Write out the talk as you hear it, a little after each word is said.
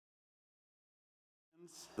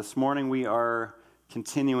This morning we are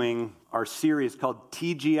continuing our series called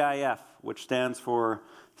TGIF, which stands for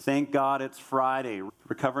Thank God It's Friday,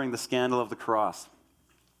 Recovering the Scandal of the Cross.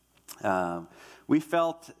 We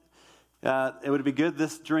felt it would be good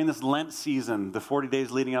during this Lent season, the 40 days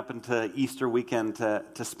leading up into Easter weekend,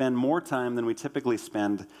 to spend more time than we typically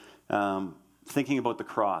spend thinking about the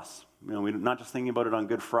cross. You know, we're not just thinking about it on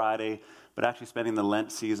Good Friday, but actually spending the Lent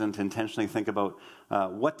season to intentionally think about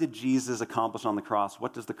what did Jesus accomplish on the cross?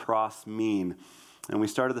 What does the cross mean? And we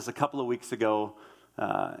started this a couple of weeks ago.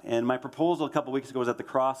 And my proposal a couple of weeks ago was that the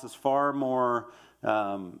cross is far more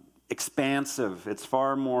expansive. There's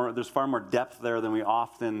far more depth there than we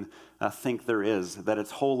often think there is, that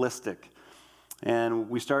it's holistic. And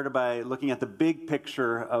we started by looking at the big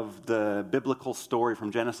picture of the biblical story from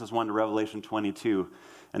Genesis 1 to Revelation 22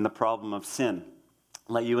 and the problem of sin.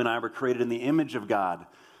 Like you and I were created in the image of God,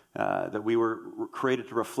 that we were created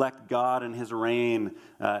to reflect God and His reign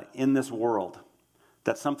in this world.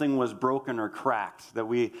 That something was broken or cracked. That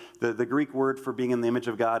the Greek word for being in the image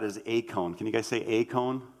of God is akon. Can you guys say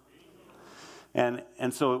akon?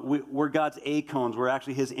 And so we're God's akons. We're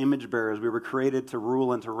actually His image bearers. We were created to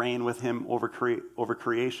rule and to reign with Him over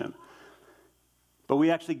creation. But we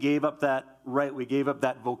actually gave up that right. We gave up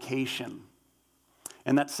that vocation.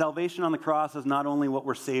 And that salvation on the cross is not only what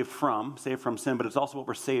we're saved from sin, but it's also what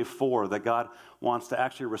we're saved for, that God wants to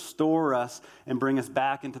actually restore us and bring us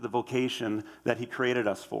back into the vocation that He created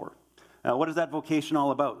us for. What is that vocation all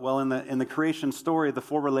about? Well, in the creation story, the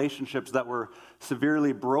four relationships that were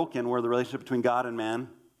severely broken were the relationship between God and man,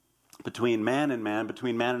 between man and man,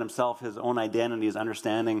 between man and himself, his own identity, his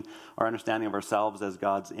understanding, our understanding of ourselves as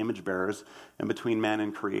God's image bearers, and between man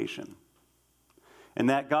and creation. And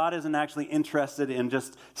that God isn't actually interested in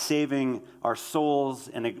just saving our souls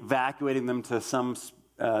and evacuating them to some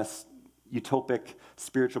utopic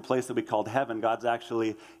spiritual place that we called heaven. God's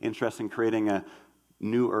actually interested in creating a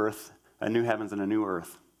new earth, a new heavens and a new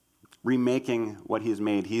earth, remaking what He's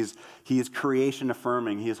made. He is creation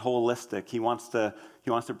affirming. He is holistic. He wants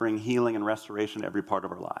to bring healing and restoration to every part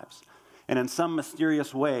of our lives. And in some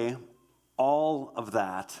mysterious way, all of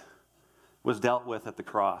that was dealt with at the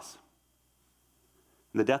cross.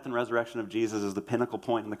 And the death and resurrection of Jesus is the pinnacle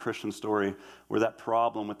point in the Christian story where that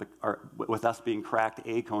problem with us being cracked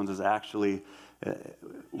acons is actually,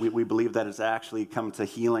 we believe that it's actually come to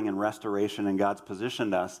healing and restoration, and God's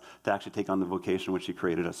positioned us to actually take on the vocation which He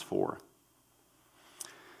created us for.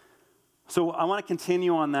 So I want to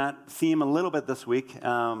continue on that theme a little bit this week.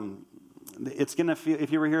 It's going to feel,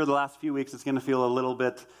 if you were here the last few weeks, it's going to feel a little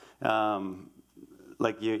bit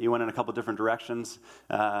like you went in a couple different directions.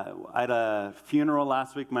 I had a funeral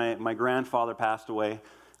last week. My grandfather passed away,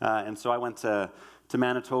 and so I went to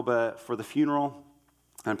Manitoba for the funeral.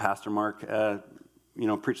 And Pastor Mark,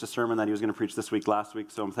 preached a sermon that he was going to preach this week last week.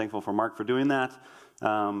 So I'm thankful for Mark for doing that.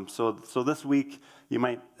 So this week you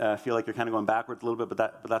might feel like you're kind of going backwards a little bit,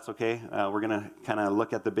 but that's okay. We're going to kind of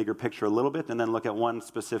look at the bigger picture a little bit, and then look at one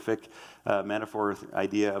specific metaphor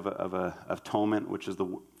idea of atonement, which is the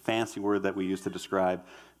fancy word that we use to describe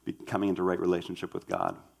coming into right relationship with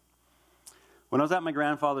God. When I was at my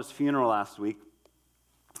grandfather's funeral last week,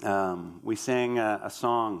 we sang a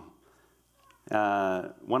song,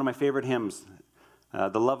 one of my favorite hymns,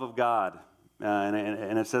 The Love of God.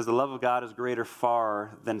 And it says, the love of God is greater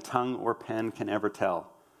far than tongue or pen can ever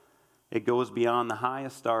tell. It goes beyond the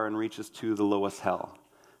highest star and reaches to the lowest hell.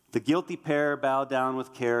 The guilty pair bow down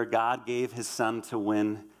with care. God gave His Son to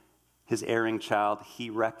win His erring child.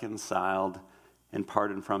 He reconciled and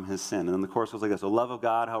pardoned from his sin. And then the chorus goes like this. The love of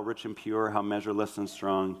God, how rich and pure, how measureless and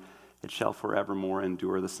strong. It shall forevermore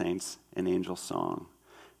endure the saints' and angels' song.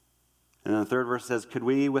 And then the third verse says, could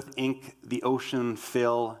we with ink the ocean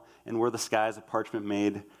fill, and were the skies of parchment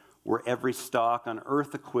made, were every stalk on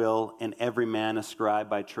earth a quill, and every man a scribe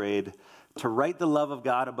by trade, to write the love of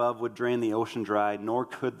God above would drain the ocean dry, nor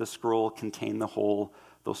could the scroll contain the whole,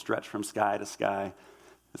 though stretched from sky to sky.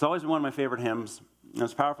 It's always been one of my favorite hymns. It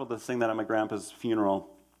was powerful to sing that at my grandpa's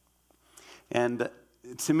funeral. And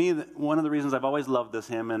to me, one of the reasons I've always loved this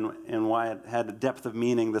hymn and why it had a depth of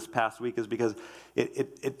meaning this past week is because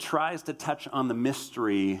it tries to touch on the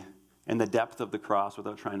mystery and the depth of the cross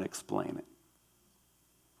without trying to explain it.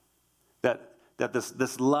 That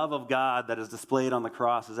this love of God that is displayed on the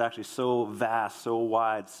cross is actually so vast, so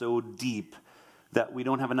wide, so deep, that we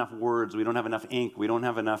don't have enough words, we don't have enough ink, we don't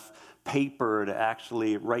have enough paper to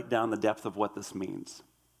actually write down the depth of what this means.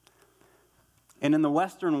 And in the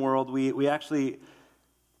Western world, we actually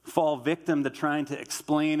fall victim to trying to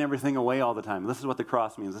explain everything away all the time. This is what the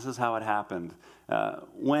cross means. This is how it happened.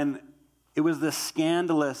 When it was this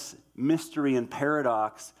scandalous mystery and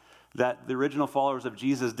paradox that the original followers of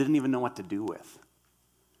Jesus didn't even know what to do with.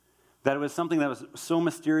 That it was something that was so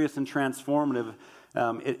mysterious and transformative,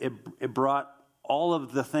 it brought all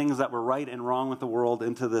of the things that were right and wrong with the world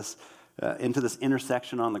into this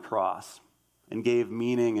intersection on the cross and gave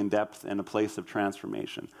meaning and depth and a place of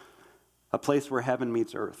transformation, a place where heaven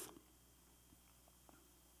meets earth.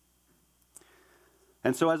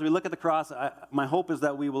 And so as we look at the cross, my hope is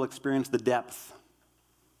that we will experience the depth,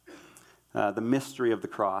 the mystery of the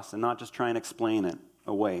cross, and not just try and explain it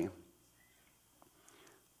away.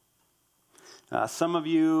 Some of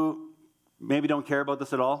you maybe don't care about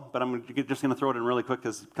this at all, but I'm just going to throw it in really quick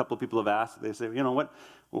because a couple of people have asked. They say,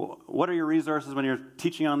 what are your resources when you're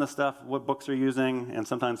teaching on this stuff? What books are you using? And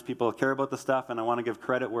sometimes people care about the stuff, and I want to give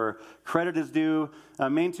credit where credit is due.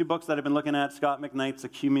 Main two books that I've been looking at, Scott McKnight's A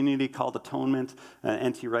Community Called Atonement,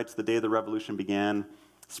 N.T. Wright's The Day the Revolution Began,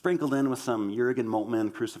 sprinkled in with some Jürgen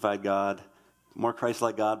Moltmann, Crucified God, More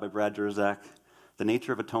Christ-Like God by Brad Jersak, The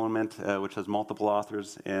Nature of Atonement, which has multiple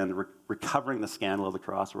authors, and Recovering the Scandal of the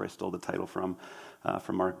Cross, where I stole the title from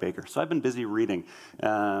Mark Baker. So I've been busy reading,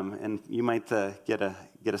 and you might get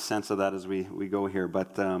a sense of that as we go here.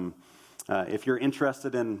 But if you're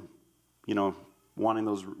interested in, wanting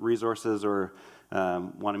those resources or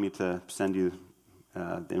wanting me to send you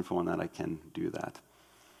the info on that, I can do that.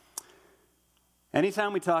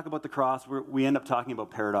 Anytime we talk about the cross, we end up talking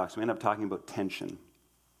about paradox. We end up talking about tension.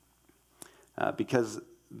 Because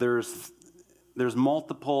there's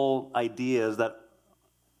multiple ideas that,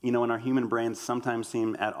 in our human brains sometimes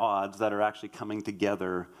seem at odds that are actually coming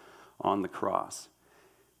together on the cross.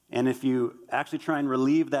 And if you actually try and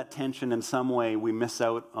relieve that tension in some way, we miss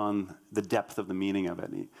out on the depth of the meaning of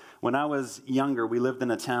it. When I was younger, we lived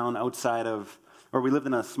in a town we lived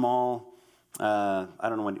in a small,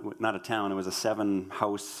 not a town, it was a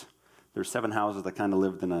 7-house. There's 7 houses that kind of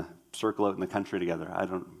lived in a circle out in the country together. I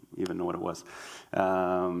don't even know what it was.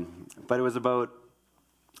 But it was about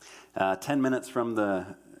 10 minutes from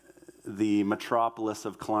the metropolis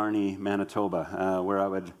of Killarney, Manitoba, where I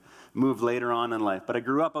would move later on in life. But I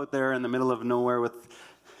grew up out there in the middle of nowhere which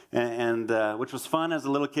was fun as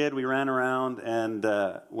a little kid. We ran around, and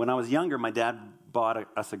when I was younger, my dad bought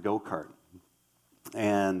us a go-kart.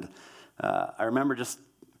 And I remember just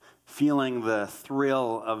feeling the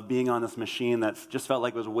thrill of being on this machine that just felt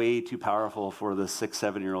like it was way too powerful for the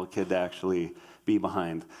 6-7-year-old kid to actually be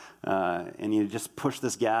behind. And you just push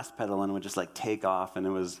this gas pedal and it would just take off, and it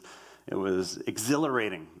was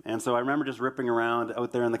exhilarating. And so I remember just ripping around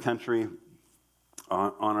out there in the country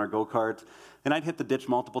on our go-kart, and I'd hit the ditch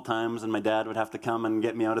multiple times, and my dad would have to come and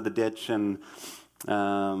get me out of the ditch, and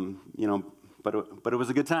but it was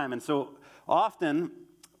a good time. And so often,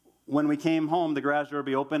 when we came home, the garage door would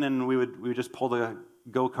be open, and we would just pull the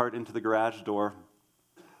go-kart into the garage door.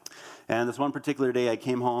 And this one particular day, I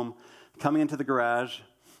came home, coming into the garage,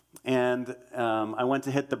 and I went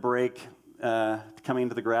to hit the brake coming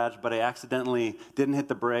into the garage, but I accidentally didn't hit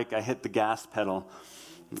the brake. I hit the gas pedal.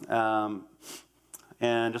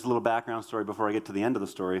 And just a little background story before I get to the end of the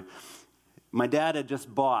story. My dad had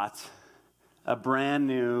just bought a brand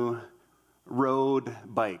new road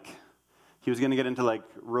bike. He was going to get into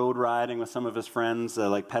road riding with some of his friends,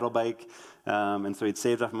 pedal bike, and so he'd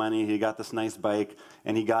saved up money. He got this nice bike,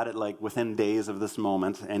 and he got it within days of this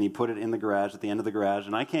moment, and he put it in the garage at the end of the garage.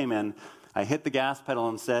 And I came in, I hit the gas pedal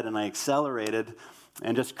instead, and I accelerated,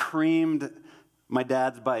 and just creamed my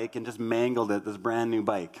dad's bike and just mangled it. This brand new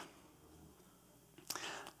bike.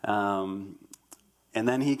 And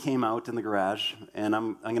then he came out in the garage, and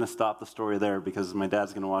I'm going to stop the story there because my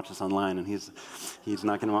dad's going to watch this online, and he's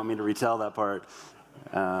not going to want me to retell that part.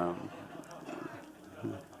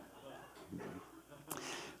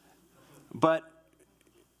 But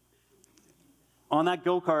on that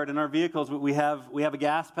go-kart in our vehicles, we have a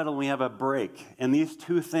gas pedal and we have a brake, and these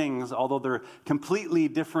two things, although they're completely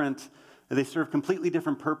different, they serve completely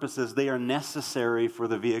different purposes. They are necessary for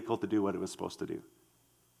the vehicle to do what it was supposed to do.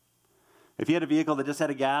 If you had a vehicle that just had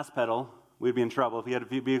a gas pedal, we'd be in trouble. If you had a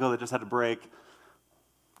vehicle that just had a brake,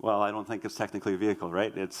 well, I don't think it's technically a vehicle,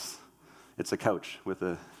 right? It's a couch with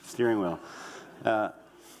a steering wheel.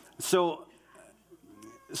 So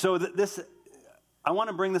I want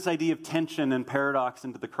to bring this idea of tension and paradox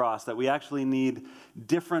into the cross, that we actually need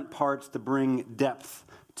different parts to bring depth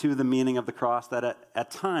to the meaning of the cross that at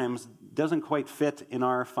times doesn't quite fit in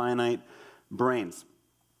our finite brains.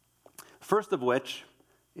 First of which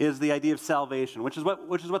is the idea of salvation, which is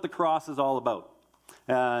what the cross is all about.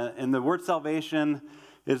 And the word salvation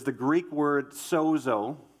is the Greek word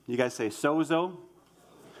sozo. You guys say sozo?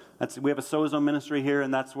 We have a sozo ministry here,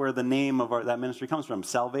 and that's where the name of that ministry comes from,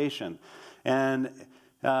 salvation. And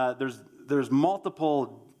there's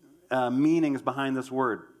multiple meanings behind this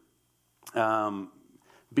word.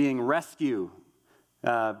 Being rescue,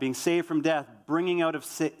 being saved from death, bringing out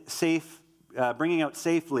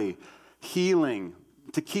safely, healing,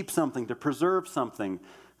 to keep something, to preserve something.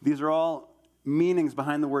 These are all meanings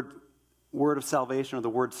behind the word of salvation, or the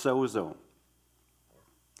word sozo.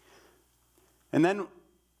 And then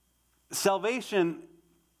salvation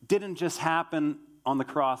didn't just happen on the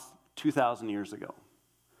cross 2,000 years ago.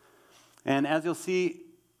 And as you'll see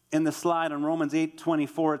in the slide on Romans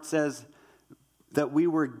 8:24, it says that we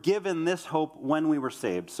were given this hope when we were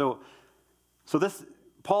saved. So this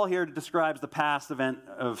Paul here describes the past event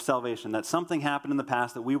of salvation, that something happened in the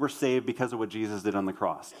past, that we were saved because of what Jesus did on the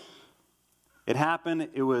cross. It happened,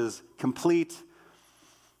 it was complete.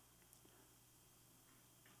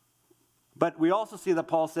 But we also see that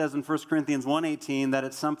Paul says in 1 Corinthians 1:18 that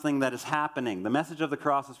it's something that is happening. The message of the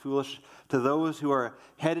cross is foolish to those who are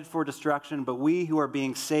headed for destruction, but we who are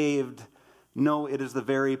being saved know it is the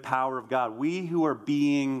very power of God. We who are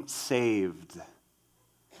being saved.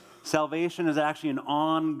 Salvation is actually an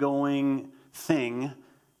ongoing thing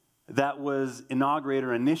that was inaugurated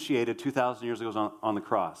or initiated 2,000 years ago on the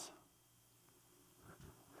cross.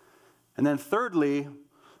 And then thirdly,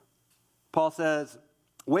 Paul says,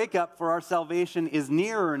 wake up, for our salvation is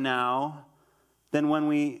nearer now than when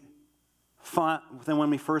we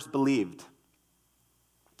first believed.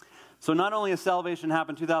 So not only has salvation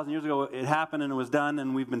happened 2,000 years ago, it happened and it was done,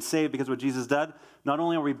 and we've been saved because of what Jesus did. Not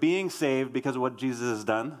only are we being saved because of what Jesus has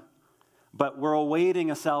done, but we're awaiting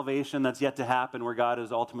a salvation that's yet to happen where God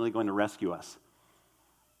is ultimately going to rescue us.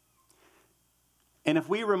 And if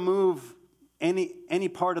we remove any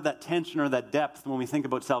part of that tension or that depth when we think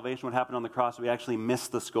about salvation, what happened on the cross, we actually miss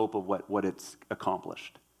the scope of what it's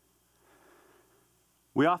accomplished.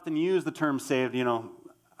 We often use the term saved,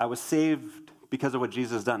 I was saved because of what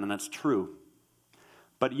Jesus has done, and that's true.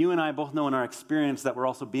 But you and I both know in our experience that we're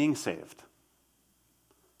also being saved.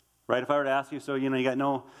 Right? If I were to ask you, so you got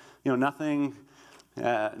nothing,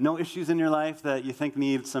 no issues in your life that you think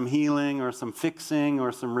need some healing or some fixing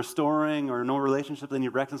or some restoring, or no relationship that need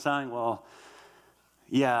reconciling, well,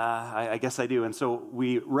 yeah, I guess I do. And so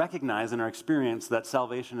we recognize in our experience that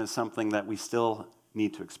salvation is something that we still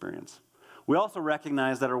need to experience. We also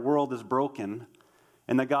recognize that our world is broken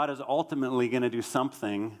and that God is ultimately going to do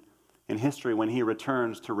something in history when he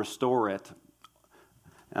returns to restore it.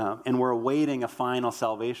 And we're awaiting a final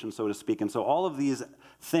salvation, so to speak. And so all of these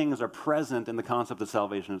things are present in the concept of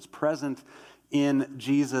salvation. It's present in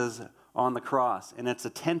Jesus on the cross. And it's a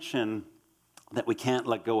tension that we can't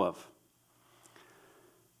let go of.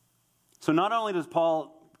 So not only does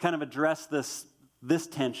Paul kind of address this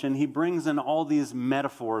tension, he brings in all these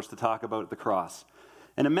metaphors to talk about the cross.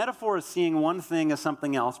 And a metaphor is seeing one thing as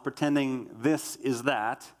something else, pretending this is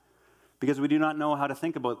that, because we do not know how to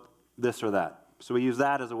think about this or that. So we use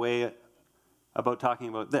that as a way about talking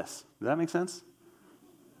about this. Does that make sense?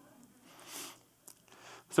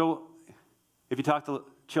 So if you talk to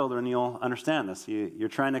children, you'll understand this. You're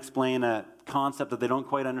trying to explain a concept that they don't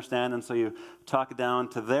quite understand, and so you talk it down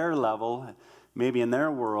to their level, maybe in their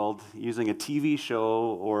world, using a TV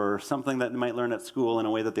show or something that they might learn at school in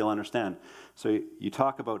a way that they'll understand. So you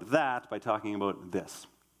talk about that by talking about this.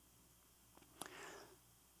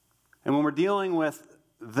 And when we're dealing with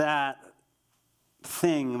that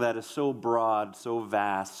thing that is so broad, so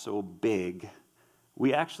vast, so big,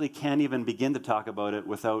 we actually can't even begin to talk about it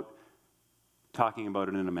without talking about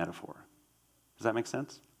it in a metaphor. Does that make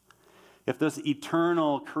sense? If this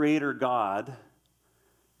eternal creator God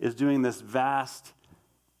is doing this vast,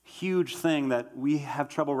 huge thing that we have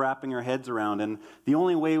trouble wrapping our heads around, and the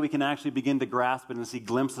only way we can actually begin to grasp it and see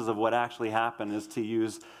glimpses of what actually happened is to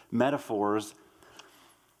use metaphors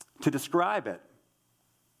to describe it.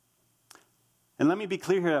 And let me be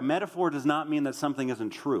clear here, a metaphor does not mean that something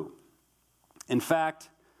isn't true. In fact,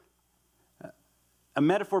 a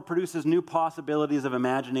metaphor produces new possibilities of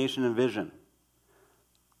imagination and vision.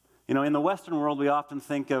 In the Western world, we often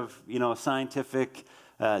think of, scientific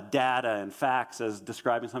data and facts as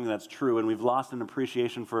describing something that's true, and we've lost an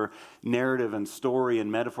appreciation for narrative and story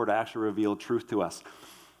and metaphor to actually reveal truth to us.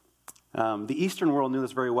 The Eastern world knew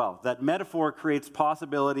this very well, that metaphor creates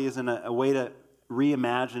possibilities and a way to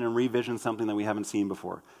reimagine and revision something that we haven't seen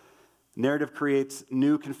before. Narrative creates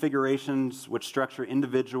new configurations which structure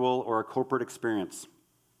individual or a corporate experience.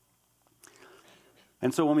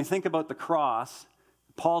 And so when we think about the cross,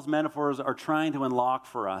 Paul's metaphors are trying to unlock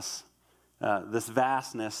for us this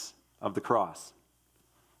vastness of the cross.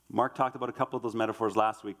 Mark talked about a couple of those metaphors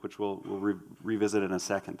last week, which we'll revisit in a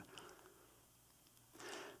second.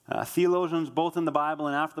 Theologians, both in the Bible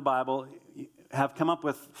and after the Bible, have come up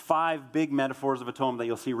with 5 big metaphors of atonement that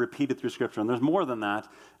you'll see repeated through Scripture. And there's more than that,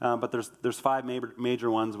 but there's 5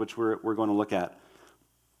 major ones which we're going to look at.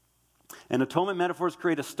 And atonement metaphors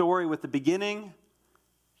create a story with the beginning,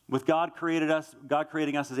 with God creating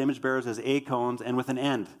us as image bearers, as icons, and with an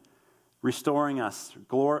end, restoring us,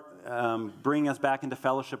 bringing us back into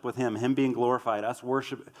fellowship with Him being glorified, us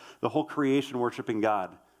worship, the whole creation worshiping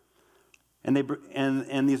God. And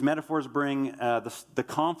these metaphors bring the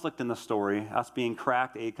conflict in the story, us being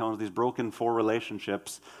cracked icons, these broken 4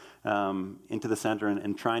 relationships, into the center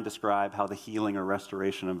and try and describe how the healing or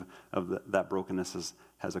restoration of that brokenness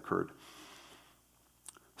has occurred.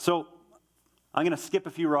 So I'm going to skip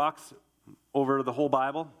a few rocks over the whole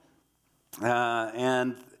Bible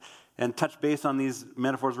and touch base on these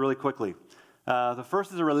metaphors really quickly. The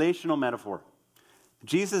first is a relational metaphor.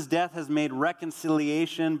 Jesus' death has made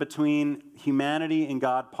reconciliation between humanity and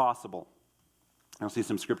God possible. I'll see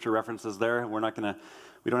some scripture references there. We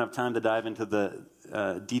don't have time to dive into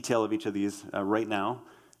the detail of each of these right now.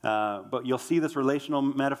 But you'll see this relational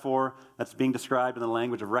metaphor that's being described in the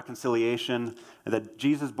language of reconciliation, that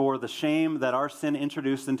Jesus bore the shame that our sin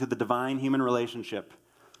introduced into the divine human relationship.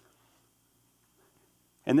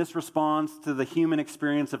 And this responds to the human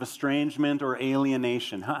experience of estrangement or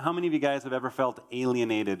alienation. How many of you guys have ever felt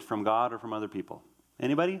alienated from God or from other people?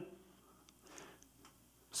 Anybody?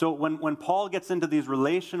 So when Paul gets into these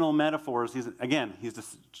relational metaphors, he's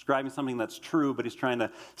describing something that's true, but he's trying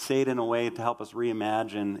to say it in a way to help us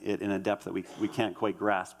reimagine it in a depth that we can't quite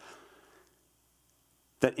grasp.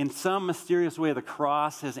 That in some mysterious way, the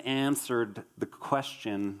cross has answered the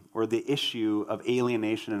question or the issue of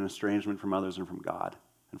alienation and estrangement from others and from God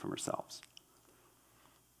and from ourselves.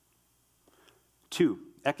 2,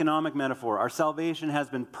 economic metaphor. Our salvation has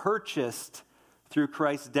been purchased through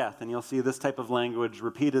Christ's death. And you'll see this type of language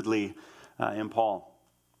repeatedly in Paul.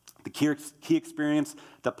 The key experience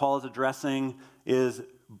that Paul is addressing is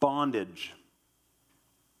bondage.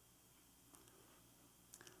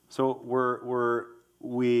 So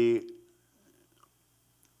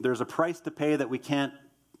there's a price to pay that we can't,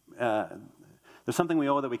 there's something we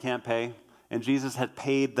owe that we can't pay. And Jesus had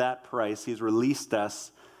paid that price. He's released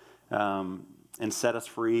us and set us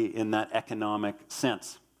free in that economic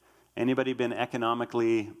sense. Anybody been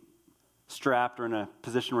economically strapped or in a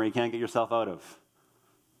position where you can't get yourself out of?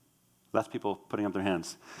 Less people putting up their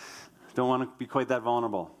hands. Don't want to be quite that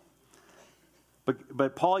vulnerable.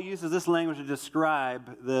 But Paul uses this language to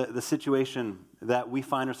describe the situation that we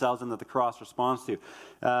find ourselves in that the cross responds to.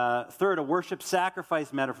 Third, a worship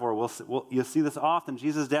sacrifice metaphor. You'll see this often.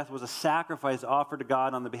 Jesus' death was a sacrifice offered to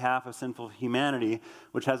God on the behalf of sinful humanity,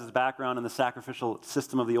 which has its background in the sacrificial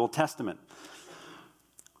system of the Old Testament.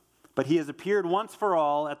 But he has appeared once for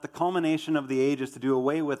all at the culmination of the ages to do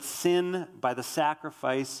away with sin by the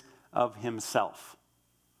sacrifice of himself.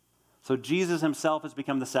 So Jesus himself has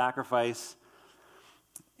become the sacrifice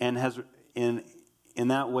and has, in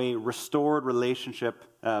that way, restored relationship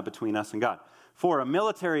between us and God. 4, a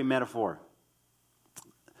military metaphor.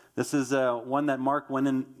 This is one that Mark went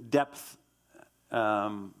in depth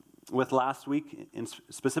with last week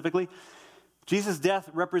specifically. Jesus' death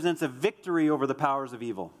represents a victory over the powers of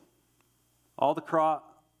evil. At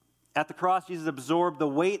the cross, Jesus absorbed the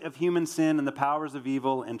weight of human sin and the powers of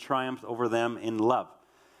evil and triumphed over them in love.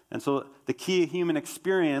 And so the key human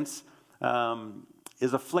experience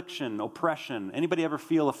is affliction, oppression. Anybody ever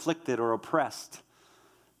feel afflicted or oppressed?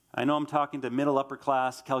 I know I'm talking to middle, upper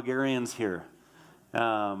class Calgarians here.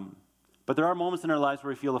 But there are moments in our lives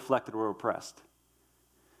where we feel afflicted or oppressed.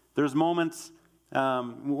 There's moments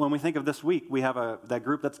when we think of this week, we have that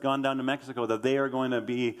group that's gone down to Mexico, that they are going to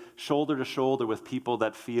be shoulder to shoulder with people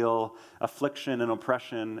that feel affliction and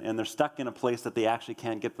oppression, and they're stuck in a place that they actually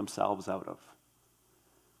can't get themselves out of.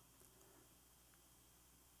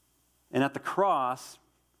 And at the cross,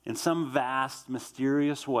 in some vast,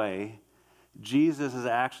 mysterious way, Jesus has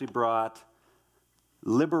actually brought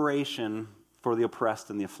liberation for the oppressed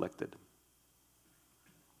and the afflicted.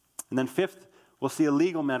 And then 5th, we'll see a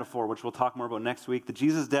legal metaphor, which we'll talk more about next week. That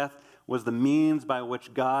Jesus' death was the means by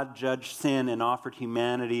which God judged sin and offered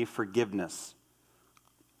humanity forgiveness.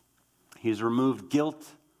 He's removed guilt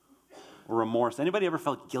or remorse. Anybody ever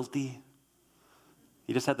felt guilty?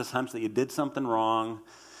 You just had this hunch that you did something wrong.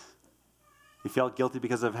 You felt guilty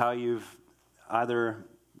because of how you've either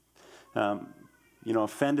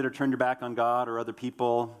offended or turned your back on God or other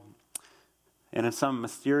people. And in some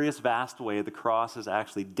mysterious, vast way, the cross has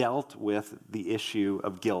actually dealt with the issue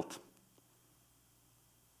of guilt.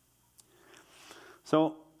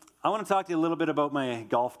 So I want to talk to you a little bit about my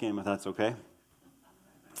golf game, if that's okay.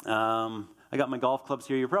 I got my golf clubs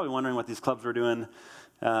here. You're probably wondering what these clubs are doing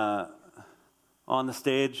on the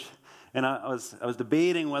stage, and I was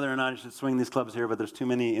debating whether or not I should swing these clubs here, but there's too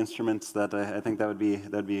many instruments that I think that'd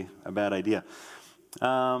be a bad idea.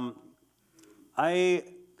 I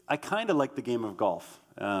kind of like the game of golf.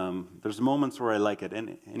 There's moments where I like it.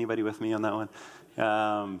 Anybody with me on that one?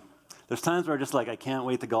 There's times where I can't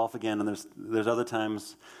wait to golf again, and there's other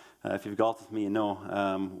times, if you've golfed with me, you know,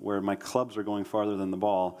 where my clubs are going farther than the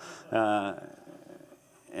ball,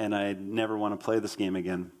 and I never want to play this game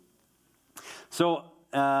again. So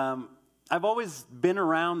I've always been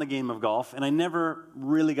around the game of golf, and I never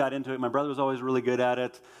really got into it. My brother was always really good at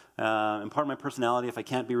it, and part of my personality, if I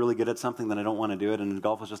can't be really good at something, then I don't want to do it, and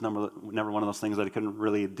golf was just never one of those things that I couldn't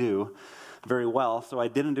really do very well, so I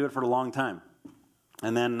didn't do it for a long time.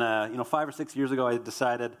 And then, 5 or 6 years ago, I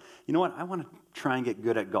decided, you know what, I want to try and get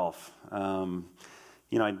good at golf.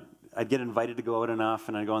 I'd get invited to go out enough,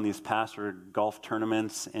 and I'd go on these pastor golf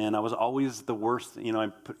tournaments, and I was always the worst.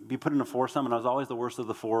 I'd be put in a foursome, and I was always the worst of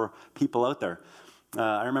the four people out there.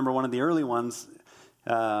 I remember one of the early ones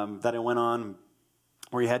that I went on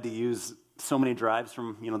where you had to use so many drives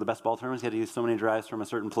from, the best ball tournaments, you had to use so many drives from a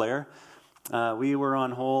certain player. We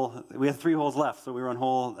had 3 holes left, so we were on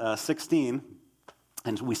hole 16,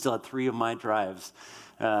 and we still had 3 of my drives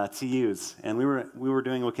to use. And we were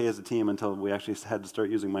doing okay as a team until we actually had to start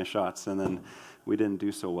using my shots, and then we didn't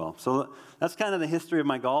do so well. So that's kind of the history of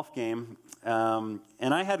my golf game. And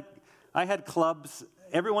I had clubs,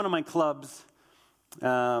 every one of my clubs,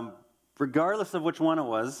 regardless of which one it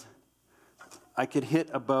was, I could hit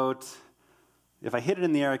about, if I hit it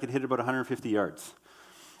in the air, I could hit it about 150 yards.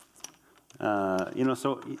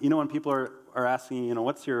 So when people are asking,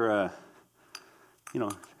 what's your,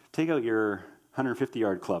 take out your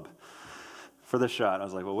 150-yard club for this shot. I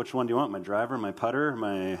was like, well, which one do you want? My driver, my putter,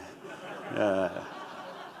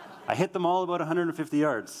 I hit them all about 150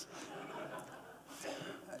 yards.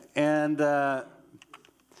 And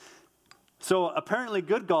so apparently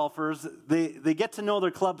good golfers, they get to know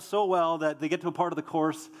their club so well that they get to a part of the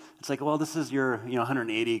course, it's like, well, this is your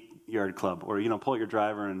 180-yard club. Or, pull out your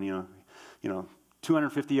driver and,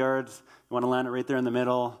 250 yards, you want to land it right there in the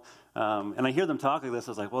middle. And I hear them talk like this.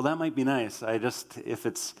 I was like, well, that might be nice.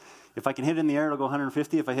 If I can hit it in the air, it'll go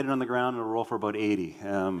 150. If I hit it on the ground, it'll roll for about 80.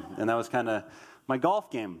 And that was kind of my golf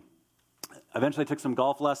game. Eventually, I took some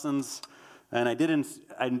golf lessons, and I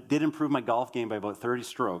did improve my golf game by about 30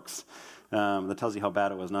 strokes. That tells you how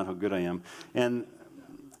bad it was, not how good I am. And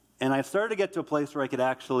I started to get to a place where I could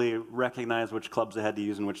actually recognize which clubs I had to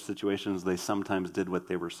use in which situations. They sometimes did what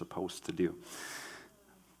they were supposed to do.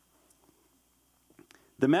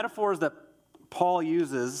 The metaphors that Paul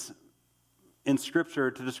uses in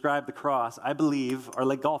Scripture to describe the cross, I believe, are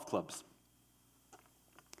like golf clubs.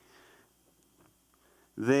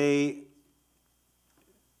 There's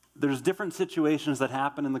different situations that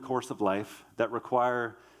happen in the course of life that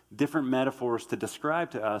require different metaphors to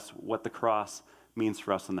describe to us what the cross means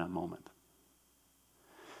for us in that moment.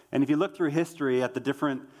 And if you look through history at the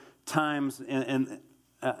different times, and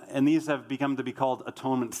these have become to be called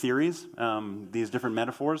atonement theories, these different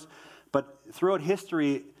metaphors. But throughout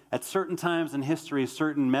history, at certain times in history,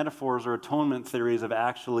 certain metaphors or atonement theories have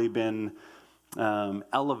actually been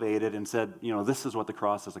elevated and said, this is what the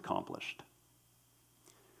cross has accomplished.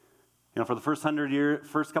 For the first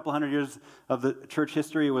couple hundred years of the church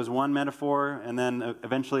history, it was one metaphor, and then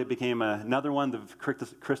eventually it became another one, the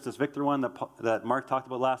Christus Victor one that Mark talked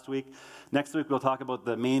about last week. Next week we'll talk about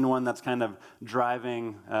the main one that's kind of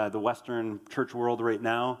driving the Western church world right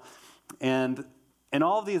now. And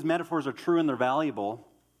all of these metaphors are true and they're valuable,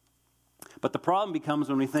 but the problem becomes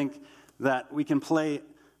when we think that we can play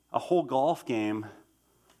a whole golf game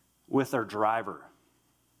with our driver.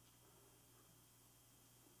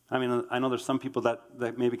 I mean, I know there's some people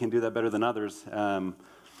that maybe can do that better than others.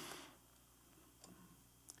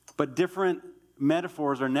 But different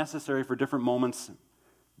metaphors are necessary for different moments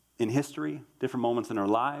in history, different moments in our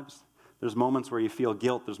lives. There's moments where you feel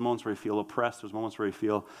guilt. There's moments where you feel oppressed. There's moments where you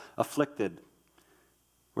feel afflicted,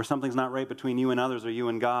 where something's not right between you and others or you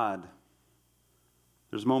and God.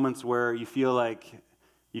 There's moments where you feel like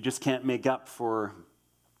you just can't make up for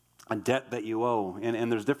a debt that you owe.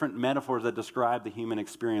 And there's different metaphors that describe the human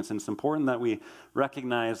experience. And it's important that we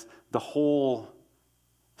recognize the whole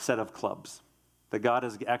set of clubs that God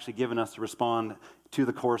has actually given us to respond to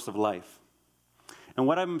the course of life. And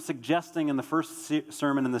what I'm suggesting in the first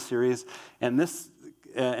sermon in the series and this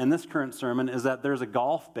current sermon is that there's a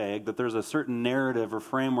golf bag, that there's a certain narrative or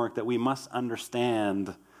framework that we must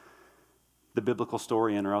understand the biblical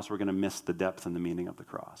story in, or else we're going to miss the depth and the meaning of the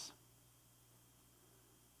cross.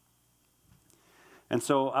 And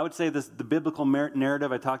so I would say the biblical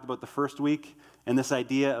narrative I talked about the first week, and this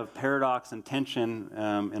idea of paradox and tension,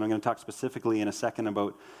 and I'm going to talk specifically in a second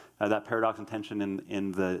about that paradox and tension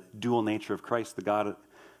in the dual nature of Christ,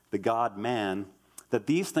 the God-man, that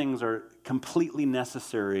these things are completely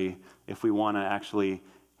necessary if we want to actually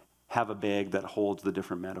have a bag that holds the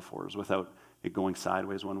different metaphors without it going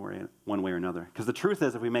sideways one way or another. Because the truth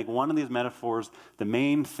is, if we make one of these metaphors the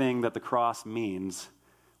main thing that the cross means,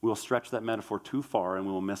 we will stretch that metaphor too far and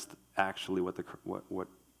we will miss actually what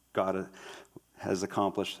God has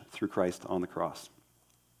accomplished through Christ on the cross.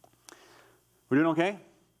 We're doing okay?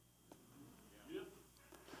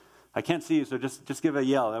 I can't see you, so just give a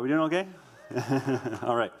yell. Are we doing okay?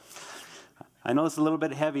 All right. I know it's a little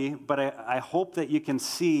bit heavy, but I hope that you can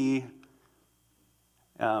see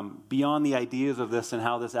beyond the ideas of this and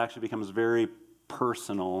how this actually becomes very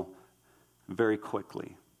personal very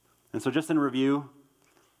quickly. And so just in review,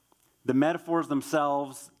 the metaphors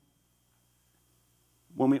themselves,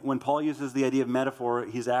 when Paul uses the idea of metaphor,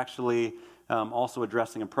 he's actually also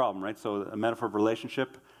addressing a problem, right? So a metaphor of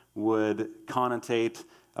relationship would connotate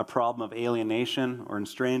a problem of alienation or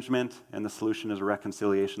estrangement, and the solution is a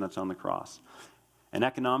reconciliation that's on the cross. An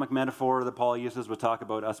economic metaphor that Paul uses would talk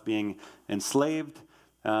about us being enslaved,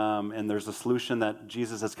 and there's a solution that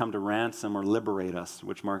Jesus has come to ransom or liberate us,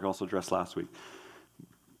 which Mark also addressed last week.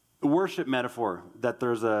 A worship metaphor, that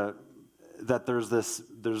there's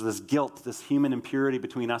this guilt, this human impurity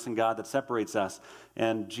between us and God that separates us,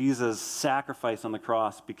 and Jesus' sacrifice on the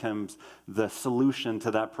cross becomes the solution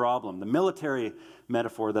to that problem. The military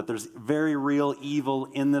metaphor, that there's very real evil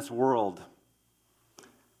in this world,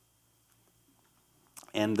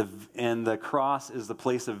 and the cross is the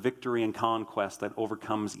place of victory and conquest that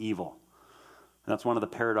overcomes evil. And that's one of the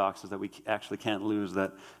paradoxes that we actually can't lose,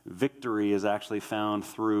 that victory is actually found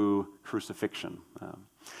through crucifixion.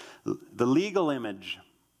 The legal image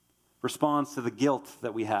responds to the guilt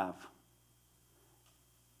that we have.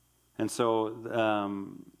 And so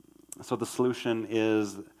the solution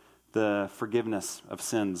is the forgiveness of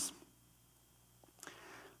sins.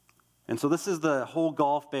 And so this is the whole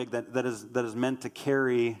golf bag that is meant to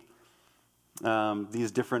carry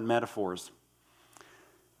these different metaphors.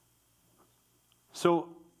 So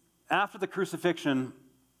after the crucifixion,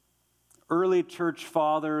 early church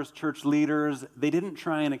fathers, church leaders, they didn't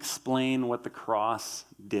try and explain what the cross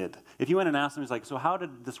did. If you went and asked them, it's like, so how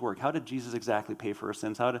did this work? How did Jesus exactly pay for our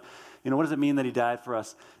sins? What does it mean that he died for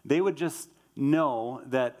us? They would just know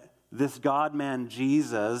that this God-man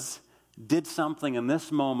Jesus did something in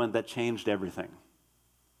this moment that changed everything.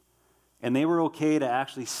 And they were okay to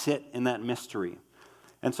actually sit in that mystery.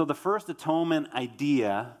 And so the first atonement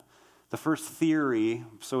idea, the first theory,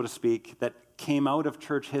 so to speak, that came out of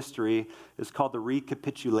church history is called the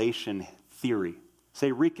recapitulation theory.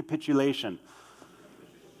 Say recapitulation.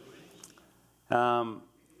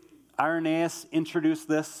 Irenaeus introduced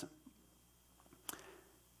this.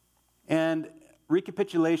 And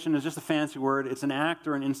recapitulation is just a fancy word. It's an act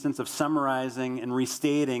or an instance of summarizing and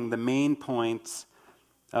restating the main points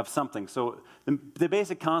of something. So the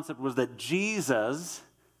basic concept was that Jesus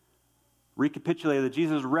recapitulated, that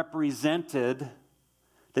Jesus represented,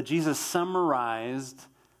 that Jesus summarized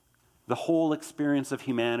the whole experience of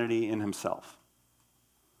humanity in himself.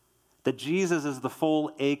 That Jesus is the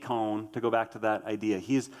full eikon, to go back to that idea.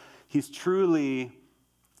 He's truly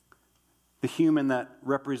the human that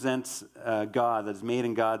represents God, that is made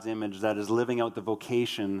in God's image, that is living out the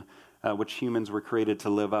vocation which humans were created to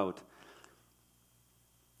live out.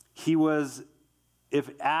 If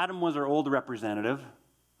Adam was our old representative,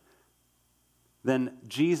 then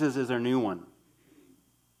Jesus is our new one.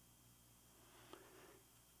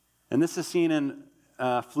 And this is seen in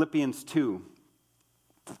Philippians 2.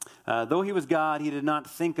 Though he was God, he did not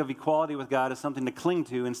think of equality with God as something to cling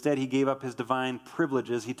to. Instead, he gave up his divine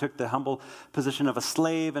privileges. He took the humble position of a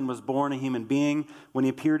slave and was born a human being. When he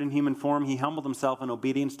appeared in human form, he humbled himself in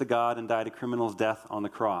obedience to God and died a criminal's death on the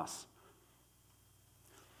cross.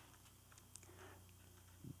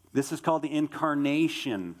 This is called the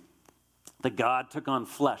incarnation, that God took on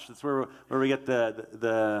flesh. That's where we get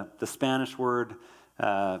the Spanish word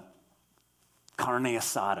carne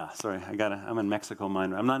asada. Sorry, I'm in Mexico,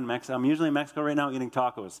 mind. I'm not in Mexico. I'm usually in Mexico right now eating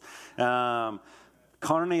tacos. Carne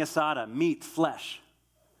asada, meat, flesh.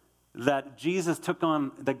 That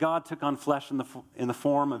God took on flesh in the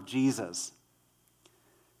form of Jesus.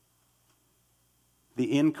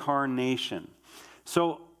 The incarnation.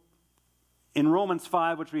 So in Romans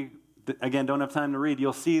 5, which we again don't have time to read,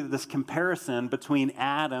 you'll see this comparison between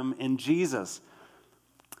Adam and Jesus.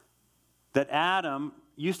 That Adam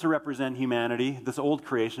used to represent humanity, this old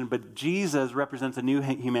creation, but Jesus represents a new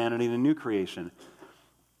humanity and a new creation.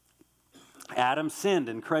 Adam sinned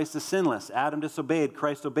and Christ is sinless. Adam disobeyed,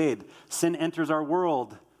 Christ obeyed. Sin enters our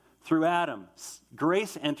world through Adam.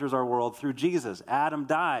 Grace enters our world through Jesus. Adam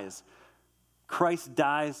dies. Christ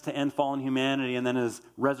dies to end fallen humanity and then is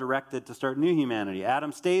resurrected to start new humanity.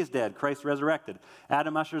 Adam stays dead. Christ resurrected.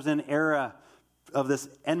 Adam ushers in an era of this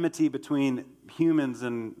enmity between humans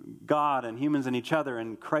and God and humans and each other,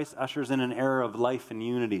 and Christ ushers in an era of life and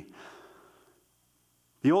unity.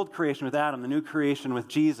 The old creation with Adam, the new creation with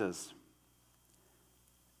Jesus.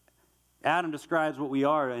 Adam describes what we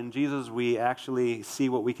are, and Jesus we actually see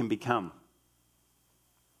what we can become.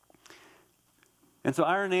 And so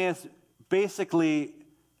Irenaeus basically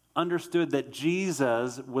understood that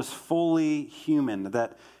Jesus was fully human,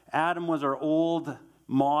 that Adam was our old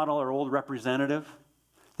model, our old representative,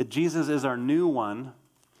 that Jesus is our new one,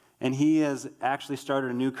 and he has actually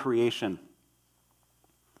started a new creation.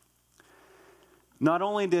 Not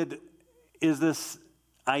only is this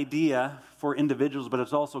idea for individuals, but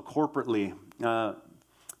it's also corporately.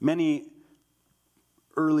 Many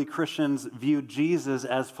early Christians viewed Jesus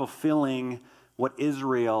as fulfilling what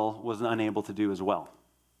Israel was unable to do as well.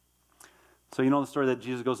 So you know the story that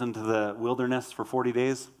Jesus goes into the wilderness for 40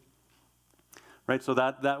 days? Right, so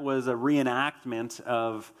that was a reenactment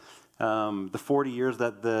of the 40 years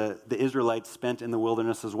that the Israelites spent in the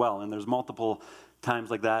wilderness as well. And there's multiple times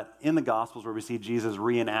like that in the Gospels where we see Jesus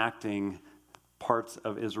reenacting parts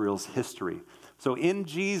of Israel's history. So in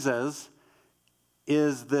Jesus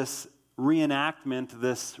is this reenactment,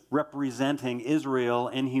 this representing Israel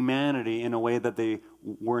and humanity in a way that they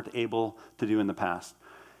weren't able to do in the past.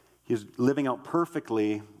 He's living out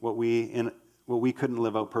perfectly what we couldn't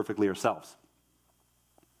live out perfectly ourselves.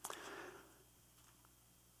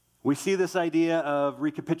 We see this idea of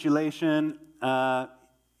recapitulation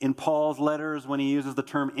in Paul's letters when he uses the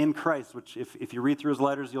term in Christ, which if you read through his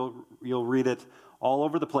letters, you'll read it all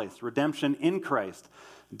over the place. Redemption in Christ,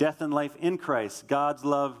 death and life in Christ, God's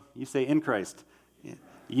love, you say in Christ,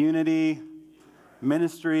 unity,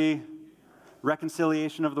 ministry,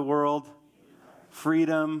 reconciliation of the world,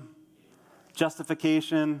 freedom,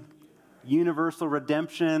 justification, universal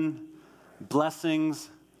redemption, blessings.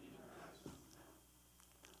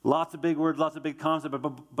 Lots of big words, lots of big concepts,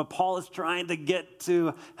 but Paul is trying to get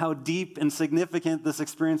to how deep and significant this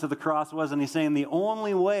experience of the cross was, and he's saying the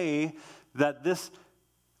only way that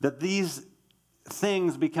these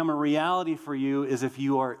things become a reality for you is if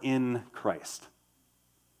you are in Christ.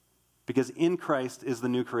 Because in Christ is the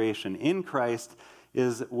new creation. In Christ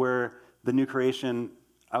is where the new creation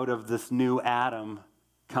out of this new Adam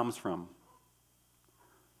comes from.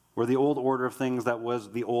 Where the old order of things that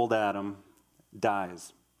was the old Adam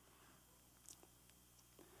dies.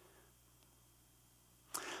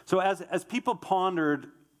 So as people pondered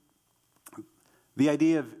the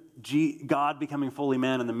idea of God becoming fully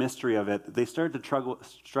man and the mystery of it, they started to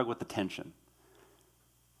struggle with the tension.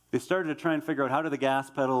 They started to try and figure out how do the gas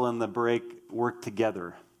pedal and the brake work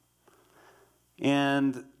together.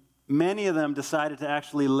 And many of them decided to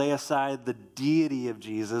actually lay aside the deity of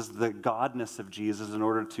Jesus, the godness of Jesus, in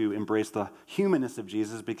order to embrace the humanness of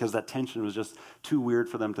Jesus, because that tension was just too weird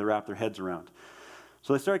for them to wrap their heads around.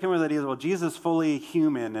 So they started coming with the idea, well, Jesus is fully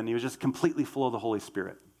human, and he was just completely full of the Holy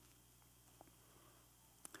Spirit.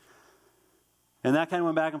 And that kind of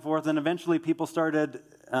went back and forth, and eventually people started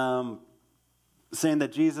saying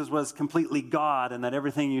that Jesus was completely God, and that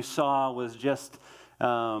everything you saw was just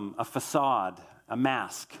a facade, a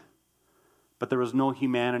mask. But there was no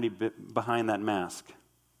humanity behind that mask.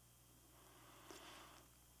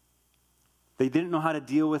 They didn't know how to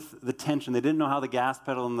deal with the tension. They didn't know how the gas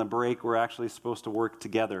pedal and the brake were actually supposed to work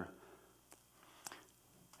together.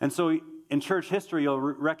 And so in church history, you'll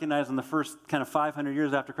recognize in the first kind of 500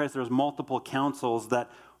 years after Christ, there was multiple councils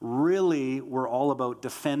that really were all about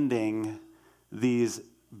defending these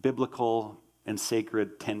biblical and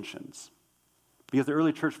sacred tensions. Because the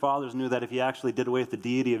early church fathers knew that if you actually did away with the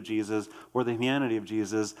deity of Jesus or the humanity of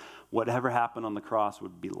Jesus, whatever happened on the cross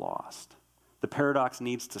would be lost. The paradox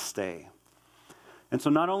needs to stay. And so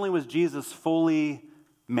not only was Jesus fully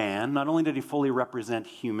man, not only did he fully represent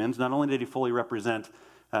humans, not only did he fully represent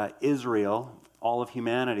Israel, all of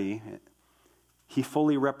humanity, he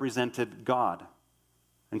fully represented God.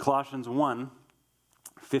 In Colossians 1,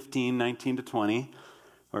 15, 19 to 20,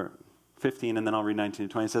 or 15, and then I'll read 19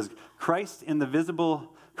 to 20, it says, Christ is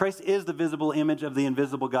the visible image of the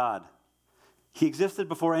invisible God. He existed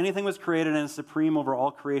before anything was created and is supreme over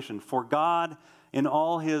all creation. For God, in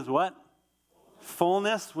all his what?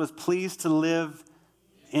 Fullness, was pleased to live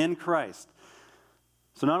in Christ.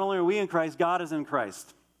 So not only are we in Christ, God is in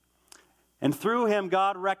Christ. And through him,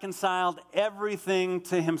 God reconciled everything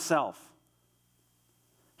to himself.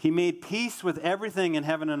 He made peace with everything in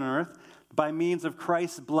heaven and earth by means of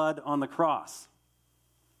Christ's blood on the cross.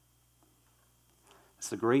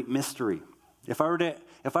 It's a great mystery. If I were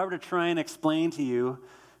to try and explain to you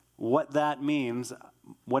what that means,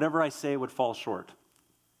 whatever I say would fall short.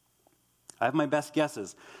 I have my best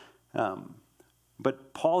guesses.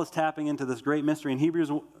 But Paul is tapping into this great mystery. In Hebrews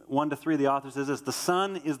 1-3, the author says this: the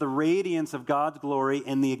Son is the radiance of God's glory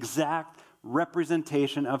and the exact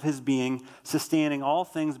representation of his being, sustaining all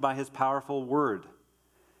things by his powerful word.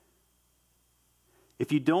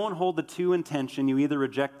 If you don't hold the two in tension, you either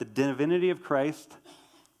reject the divinity of Christ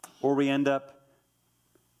or we end up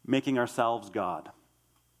making ourselves God.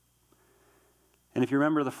 And if you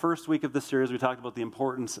remember the first week of this series, we talked about the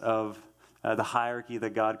importance of the hierarchy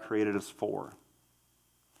that God created us for.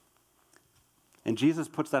 And Jesus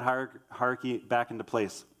puts that hierarchy back into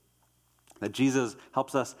place. That Jesus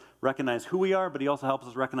helps us recognize who we are, but he also helps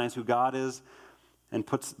us recognize who God is and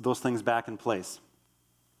puts those things back in place.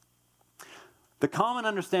 The common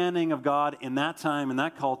understanding of God in that time, in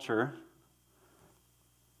that culture,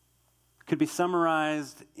 could be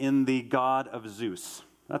summarized in the god of Zeus.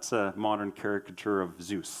 That's a modern caricature of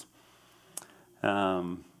Zeus.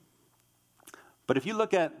 But if you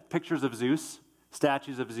look at pictures of Zeus,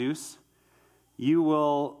 statues of Zeus, you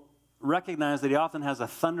will recognize that he often has a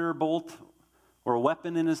thunderbolt or a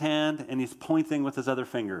weapon in his hand, and he's pointing with his other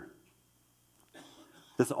finger.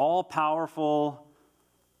 This all-powerful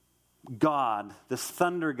God, this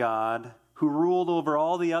thunder god, who ruled over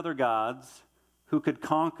all the other gods, who could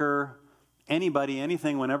conquer anybody,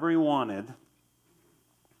 anything, whenever he wanted.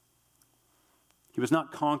 He was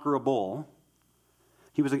not conquerable.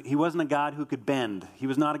 He wasn't a God who could bend. He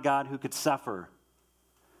was not a God who could suffer.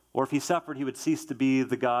 Or if he suffered, he would cease to be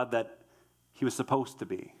the God that he was supposed to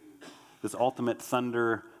be. This ultimate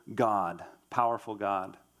thunder God, powerful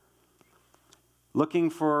God.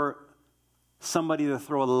 Looking for somebody to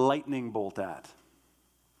throw a lightning bolt at.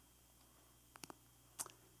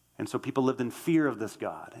 And so people lived in fear of this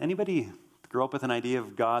God. Anybody grow up with an idea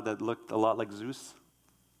of God that looked a lot like Zeus?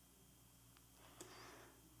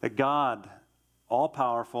 That God,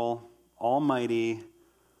 all-powerful, almighty,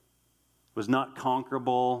 was not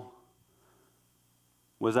conquerable,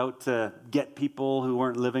 was out to get people who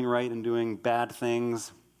weren't living right and doing bad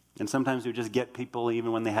things. And sometimes he would just get people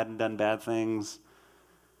even when they hadn't done bad things.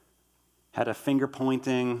 Had a finger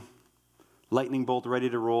pointing, lightning bolt ready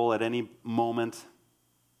to roll at any moment.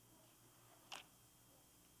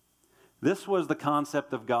 This was the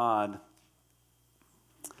concept of God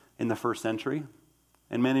in the first century,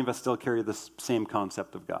 and many of us still carry this same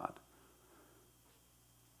concept of God.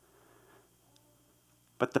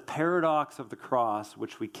 But the paradox of the cross,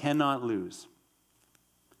 which we cannot lose,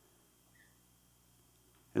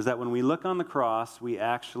 is that when we look on the cross, we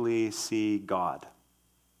actually see God.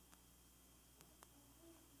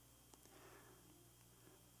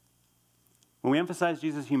 When we emphasize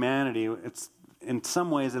Jesus' humanity, it's in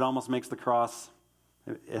some ways it almost makes the cross,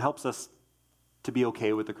 it helps us to be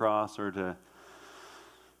okay with the cross, or to,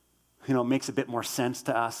 makes a bit more sense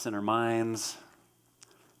to us in our minds.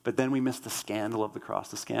 But then we miss the scandal of the cross.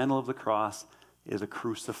 The scandal of the cross is a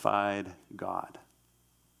crucified God.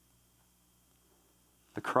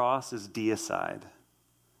 The cross is deicide.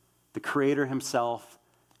 The Creator himself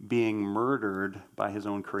being murdered by his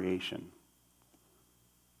own creation.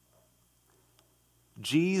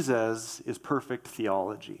 Jesus is perfect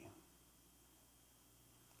theology.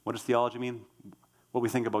 What does theology mean? What we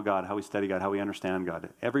think about God, how we study God, how we understand God.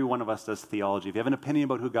 Every one of us does theology. If you have an opinion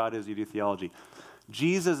about who God is, you do theology.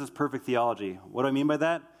 Jesus is perfect theology. What do I mean by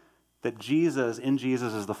that? That in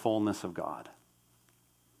Jesus is the fullness of God.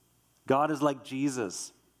 God is like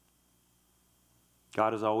Jesus.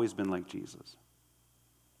 God has always been like Jesus.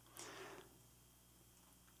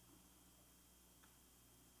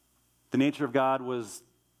 The nature of God was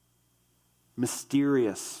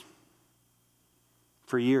mysterious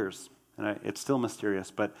for years, and it's still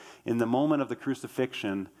mysterious, but in the moment of the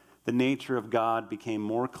crucifixion, the nature of God became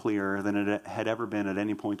more clear than it had ever been at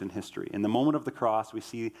any point in history. In the moment of the cross, we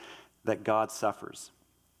see that God suffers.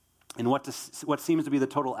 In what seems to be the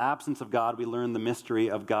total absence of God, we learn the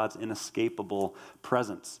mystery of God's inescapable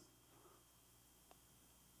presence.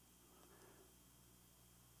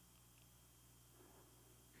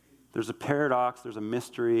 There's a paradox, there's a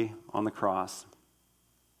mystery on the cross.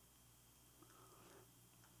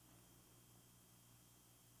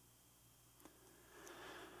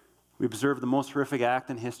 We observe the most horrific act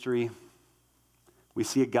in history. We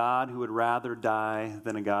see a God who would rather die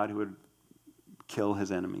than a God who would kill his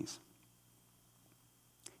enemies.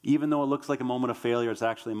 Even though it looks like a moment of failure, it's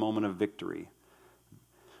actually a moment of victory.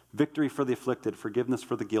 Victory for the afflicted, forgiveness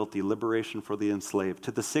for the guilty, liberation for the enslaved.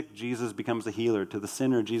 To the sick, Jesus becomes a healer. To the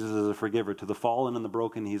sinner, Jesus is a forgiver. To the fallen and the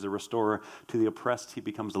broken, he's a restorer. To the oppressed, he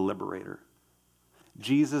becomes a liberator.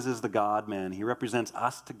 Jesus is the God-man. He represents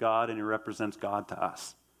us to God, and he represents God to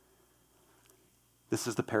us. This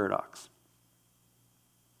is the paradox.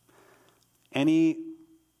 Any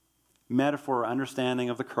metaphor or understanding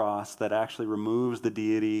of the cross that actually removes the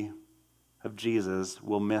deity of Jesus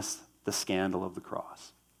will miss the scandal of the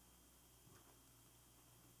cross.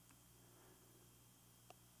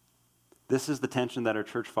 This is the tension that our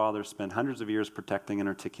church fathers spent hundreds of years protecting and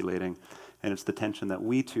articulating, and it's the tension that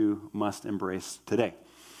we too must embrace today.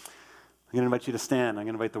 I'm going to invite you to stand. I'm going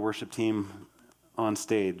to invite the worship team on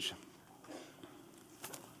stage.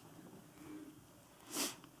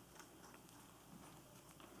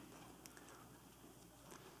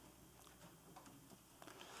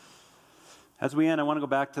 As we end, I want to go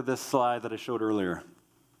back to this slide that I showed earlier.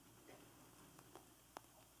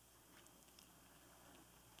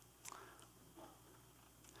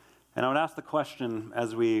 And I would ask the question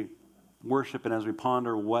as we worship and as we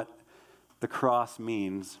ponder what the cross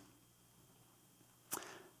means.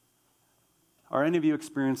 Are any of you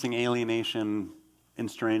experiencing alienation,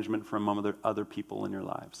 estrangement from other people in your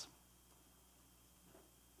lives?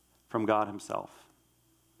 From God himself?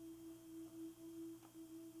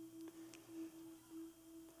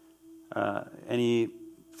 Any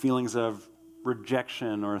feelings of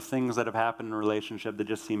rejection or things that have happened in a relationship that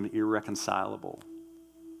just seem irreconcilable?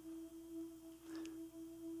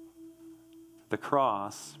 The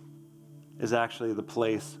cross is actually the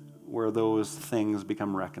place where those things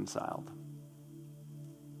become reconciled.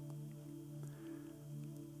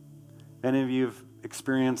 Many of you have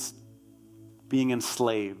experienced being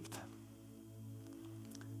enslaved,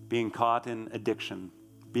 being caught in addiction,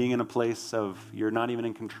 being in a place of you're not even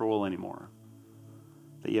in control anymore,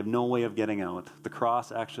 that you have no way of getting out. The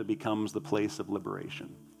cross actually becomes the place of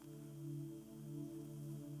liberation.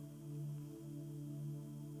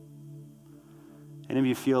 Any of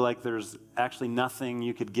you feel like there's actually nothing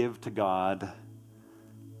you could give to God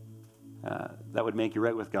that would make you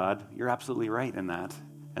right with God? You're absolutely right in that.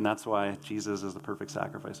 And that's why Jesus is the perfect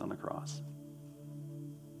sacrifice on the cross.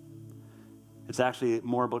 It's actually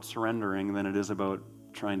more about surrendering than it is about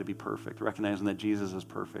trying to be perfect, recognizing that Jesus is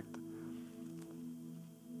perfect.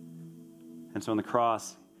 And so on the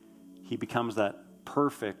cross, he becomes that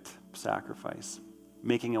perfect sacrifice,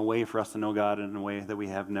 making a way for us to know God in a way that we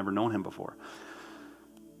have never known him before.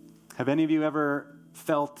 Have any of you ever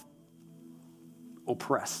felt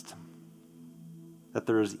oppressed? That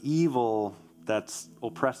there's evil that's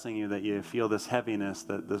oppressing you, that you feel this heaviness,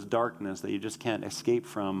 this darkness that you just can't escape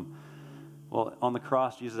from? Well, on the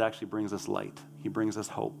cross, Jesus actually brings us light. He brings us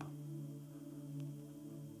hope.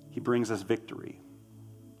 He brings us victory.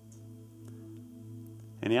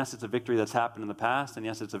 And yes, it's a victory that's happened in the past, and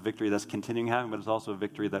yes, it's a victory that's continuing to happen, but it's also a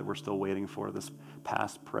victory that we're still waiting for, this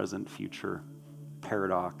past, present, future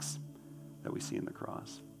paradox that we see in the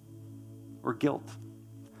cross. Or guilt.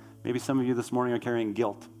 Maybe some of you this morning are carrying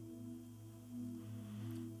guilt.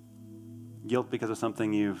 Guilt because of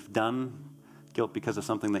something you've done, guilt because of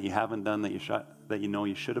something that you haven't done that you know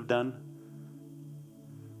you should have done.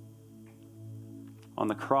 On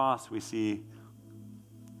the cross, we see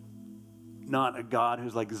not a God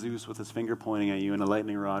who's like Zeus with his finger pointing at you and a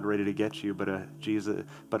lightning rod ready to get you, but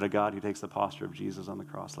a God who takes the posture of Jesus on the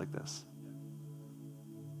cross like this.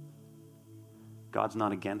 God's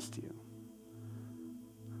not against you.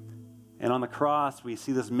 And on the cross, we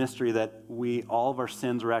see this mystery that all of our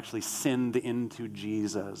sins were actually sinned into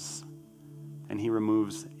Jesus. And he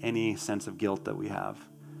removes any sense of guilt that we have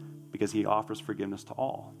because he offers forgiveness to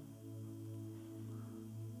all.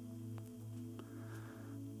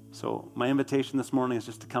 So my invitation this morning is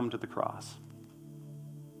just to come to the cross,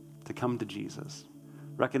 to come to Jesus.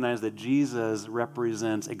 Recognize that Jesus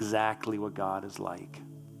represents exactly what God is like.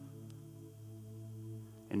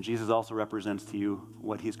 And Jesus also represents to you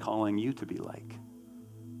what he's calling you to be like.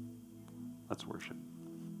 Let's worship.